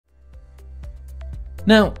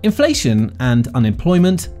Now, inflation and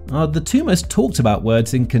unemployment are the two most talked about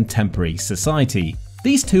words in contemporary society.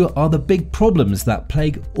 These two are the big problems that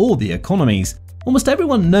plague all the economies. Almost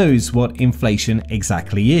everyone knows what inflation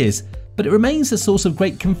exactly is, but it remains a source of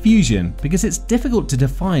great confusion because it's difficult to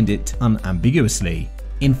define it unambiguously.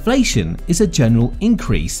 Inflation is a general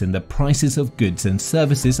increase in the prices of goods and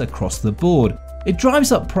services across the board. It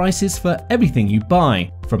drives up prices for everything you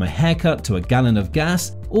buy, from a haircut to a gallon of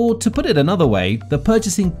gas, or to put it another way, the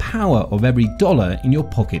purchasing power of every dollar in your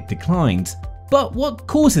pocket declines. But what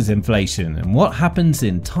causes inflation, and what happens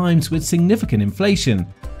in times with significant inflation?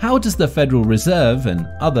 How does the Federal Reserve and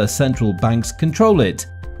other central banks control it?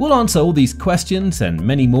 We'll answer all these questions and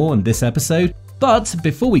many more in this episode. But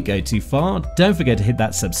before we go too far, don't forget to hit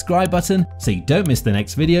that subscribe button so you don't miss the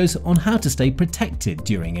next videos on how to stay protected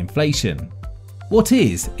during inflation. What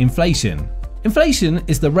is inflation? Inflation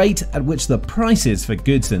is the rate at which the prices for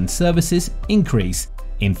goods and services increase.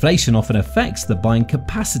 Inflation often affects the buying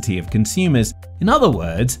capacity of consumers. In other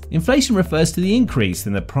words, inflation refers to the increase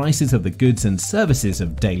in the prices of the goods and services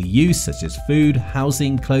of daily use such as food,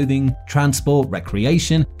 housing, clothing, transport,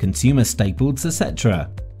 recreation, consumer staples,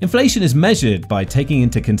 etc. Inflation is measured by taking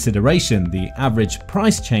into consideration the average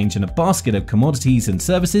price change in a basket of commodities and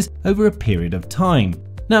services over a period of time.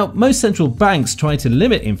 Now, most central banks try to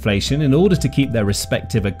limit inflation in order to keep their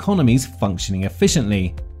respective economies functioning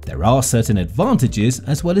efficiently. There are certain advantages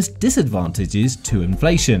as well as disadvantages to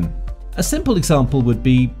inflation. A simple example would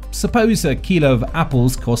be, suppose a kilo of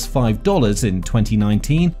apples cost $5 in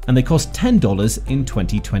 2019 and they cost $10 in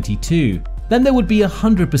 2022. Then there would be a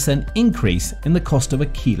 100% increase in the cost of a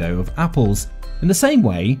kilo of apples. In the same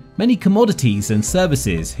way, many commodities and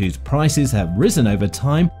services whose prices have risen over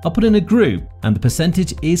time are put in a group, and the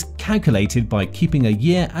percentage is calculated by keeping a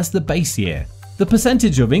year as the base year. The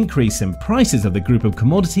percentage of increase in prices of the group of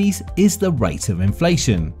commodities is the rate of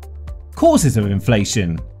inflation. Causes of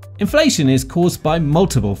inflation. Inflation is caused by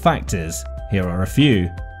multiple factors. Here are a few.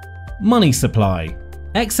 Money supply.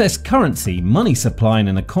 Excess currency money supply in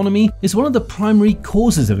an economy is one of the primary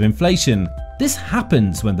causes of inflation. This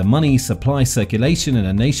happens when the money supply circulation in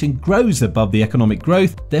a nation grows above the economic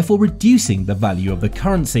growth, therefore reducing the value of the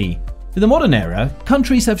currency. In the modern era,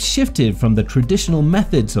 countries have shifted from the traditional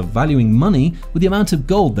methods of valuing money with the amount of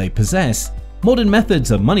gold they possess. Modern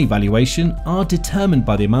methods of money valuation are determined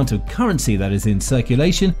by the amount of currency that is in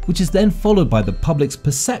circulation, which is then followed by the public's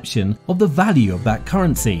perception of the value of that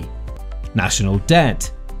currency. National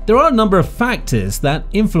debt. There are a number of factors that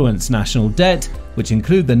influence national debt, which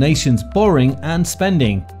include the nation's borrowing and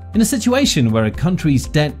spending. In a situation where a country's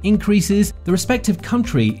debt increases, the respective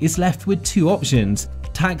country is left with two options.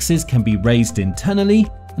 Taxes can be raised internally,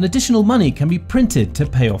 and additional money can be printed to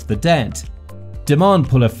pay off the debt. Demand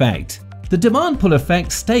pull effect. The demand pull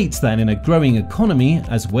effect states that in a growing economy,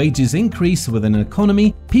 as wages increase within an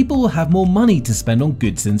economy, people will have more money to spend on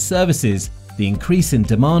goods and services. The increase in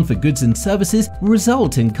demand for goods and services will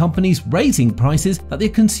result in companies raising prices that their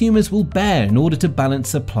consumers will bear in order to balance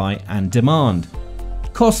supply and demand.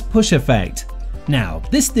 Cost push effect. Now,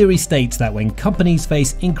 this theory states that when companies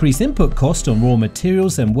face increased input costs on raw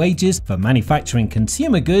materials and wages for manufacturing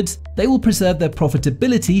consumer goods, they will preserve their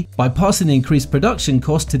profitability by passing the increased production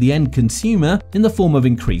cost to the end consumer in the form of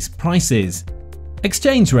increased prices.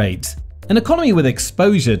 Exchange rate. An economy with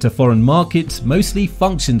exposure to foreign markets mostly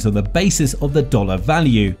functions on the basis of the dollar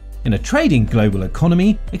value. In a trading global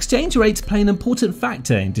economy, exchange rates play an important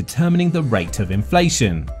factor in determining the rate of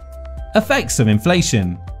inflation. Effects of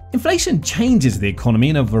inflation. Inflation changes the economy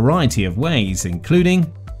in a variety of ways, including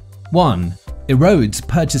 1. Erodes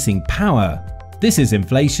purchasing power. This is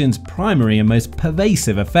inflation's primary and most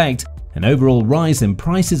pervasive effect. An overall rise in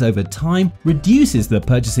prices over time reduces the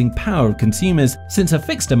purchasing power of consumers, since a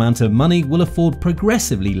fixed amount of money will afford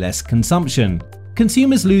progressively less consumption.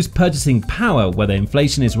 Consumers lose purchasing power whether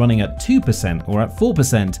inflation is running at 2% or at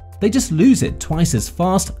 4%. They just lose it twice as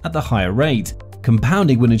fast at the higher rate.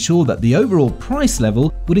 Compounding would ensure that the overall price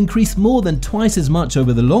level would increase more than twice as much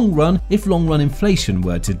over the long run if long-run inflation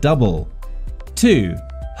were to double. 2.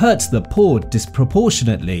 Hurts the poor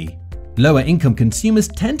disproportionately. Lower income consumers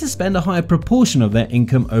tend to spend a higher proportion of their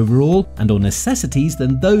income overall and on necessities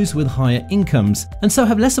than those with higher incomes, and so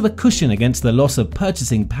have less of a cushion against the loss of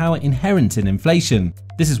purchasing power inherent in inflation.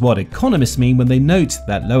 This is what economists mean when they note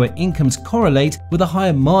that lower incomes correlate with a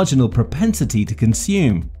higher marginal propensity to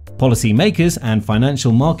consume. Policymakers and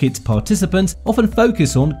financial markets participants often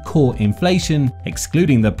focus on core inflation,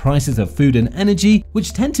 excluding the prices of food and energy,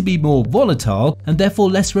 which tend to be more volatile and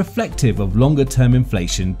therefore less reflective of longer-term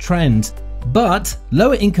inflation trends. But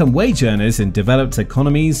lower income wage earners in developed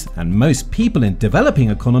economies and most people in developing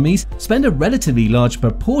economies spend a relatively large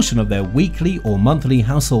proportion of their weekly or monthly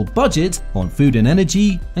household budget on food and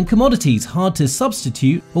energy and commodities hard to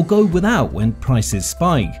substitute or go without when prices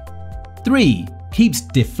spike. 3. Keeps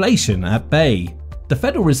deflation at bay. The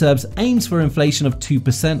Federal Reserve aims for inflation of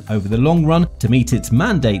 2% over the long run to meet its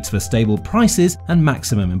mandates for stable prices and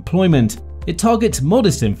maximum employment. It targets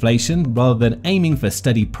modest inflation rather than aiming for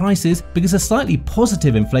steady prices because a slightly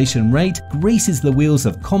positive inflation rate greases the wheels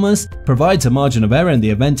of commerce, provides a margin of error in the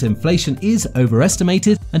event inflation is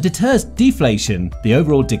overestimated, and deters deflation, the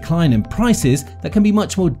overall decline in prices that can be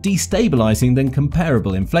much more destabilizing than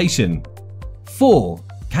comparable inflation. 4.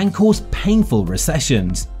 Can cause painful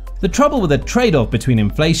recessions. The trouble with the trade-off between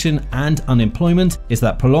inflation and unemployment is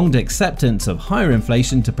that prolonged acceptance of higher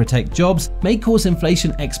inflation to protect jobs may cause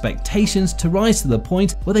inflation expectations to rise to the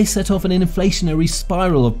point where they set off an inflationary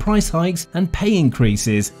spiral of price hikes and pay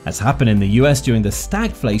increases, as happened in the US during the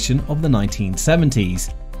stagflation of the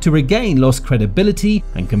 1970s. To regain lost credibility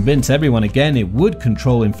and convince everyone again it would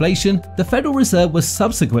control inflation, the Federal Reserve was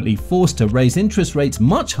subsequently forced to raise interest rates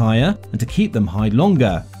much higher and to keep them high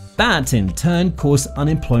longer. That in turn caused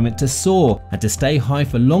unemployment to soar and to stay high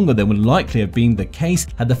for longer than would likely have been the case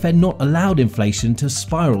had the Fed not allowed inflation to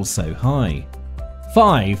spiral so high.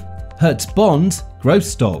 5. Hurts bonds, growth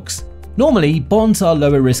stocks. Normally, bonds are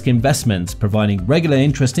lower risk investments providing regular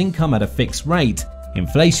interest income at a fixed rate.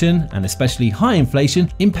 Inflation, and especially high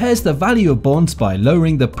inflation, impairs the value of bonds by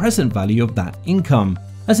lowering the present value of that income.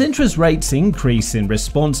 As interest rates increase in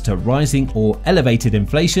response to rising or elevated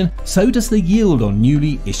inflation, so does the yield on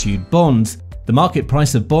newly issued bonds. The market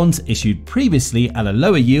price of bonds issued previously at a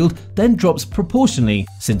lower yield then drops proportionally,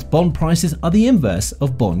 since bond prices are the inverse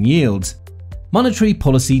of bond yields. Monetary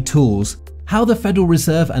policy tools. How the Federal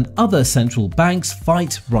Reserve and other central banks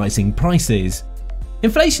fight rising prices.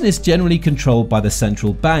 Inflation is generally controlled by the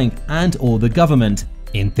central bank and/or the government.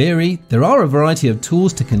 In theory, there are a variety of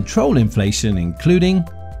tools to control inflation, including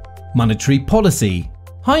monetary policy.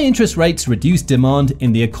 High interest rates reduce demand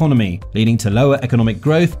in the economy, leading to lower economic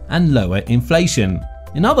growth and lower inflation.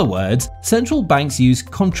 In other words, central banks use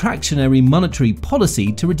contractionary monetary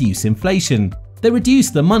policy to reduce inflation. They reduce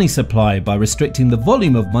the money supply by restricting the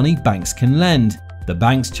volume of money banks can lend. The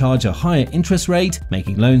banks charge a higher interest rate,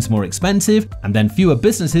 making loans more expensive, and then fewer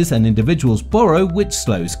businesses and individuals borrow, which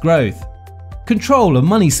slows growth. Control of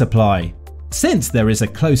money supply. Since there is a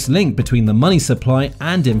close link between the money supply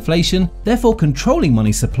and inflation, therefore controlling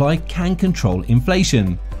money supply can control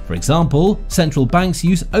inflation. For example, central banks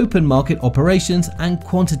use open market operations and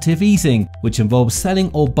quantitative easing, which involves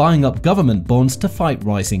selling or buying up government bonds to fight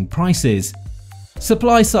rising prices.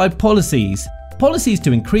 Supply-side policies. Policies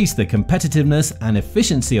to increase the competitiveness and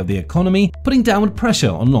efficiency of the economy, putting downward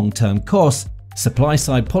pressure on long-term costs.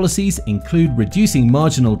 Supply-side policies include reducing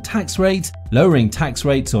marginal tax rates, lowering tax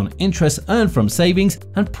rates on interest earned from savings,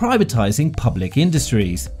 and privatizing public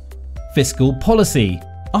industries. Fiscal policy.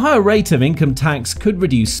 A higher rate of income tax could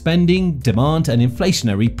reduce spending, demand, and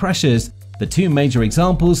inflationary pressures. The two major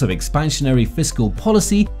examples of expansionary fiscal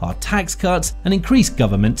policy are tax cuts and increased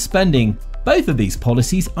government spending. Both of these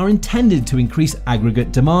policies are intended to increase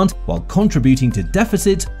aggregate demand while contributing to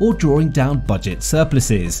deficits or drawing down budget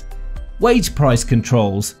surpluses. Wage price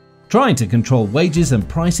controls. Trying to control wages and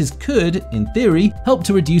prices could, in theory, help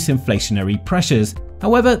to reduce inflationary pressures.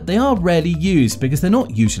 However, they are rarely used because they're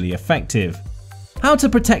not usually effective. How to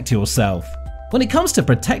protect yourself. When it comes to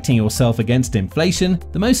protecting yourself against inflation,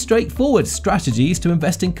 the most straightforward strategy is to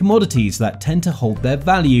invest in commodities that tend to hold their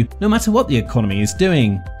value, no matter what the economy is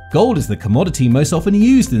doing. Gold is the commodity most often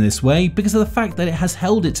used in this way because of the fact that it has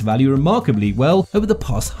held its value remarkably well over the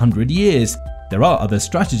past 100 years. There are other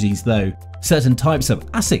strategies though. Certain types of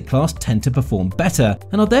asset class tend to perform better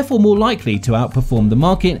and are therefore more likely to outperform the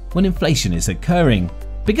market when inflation is occurring.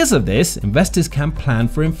 Because of this, investors can plan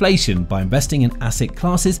for inflation by investing in asset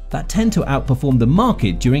classes that tend to outperform the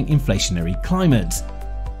market during inflationary climates.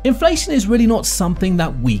 Inflation is really not something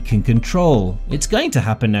that we can control. It's going to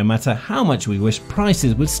happen no matter how much we wish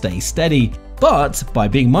prices would stay steady. But by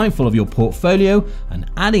being mindful of your portfolio and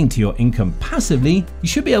adding to your income passively, you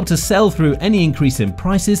should be able to sell through any increase in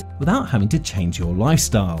prices without having to change your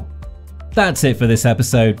lifestyle. That's it for this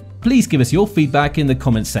episode. Please give us your feedback in the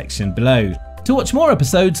comments section below. To watch more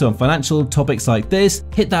episodes on financial topics like this,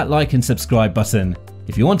 hit that like and subscribe button.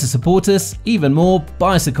 If you want to support us even more,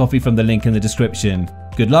 buy us a coffee from the link in the description.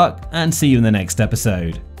 Good luck and see you in the next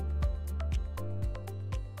episode.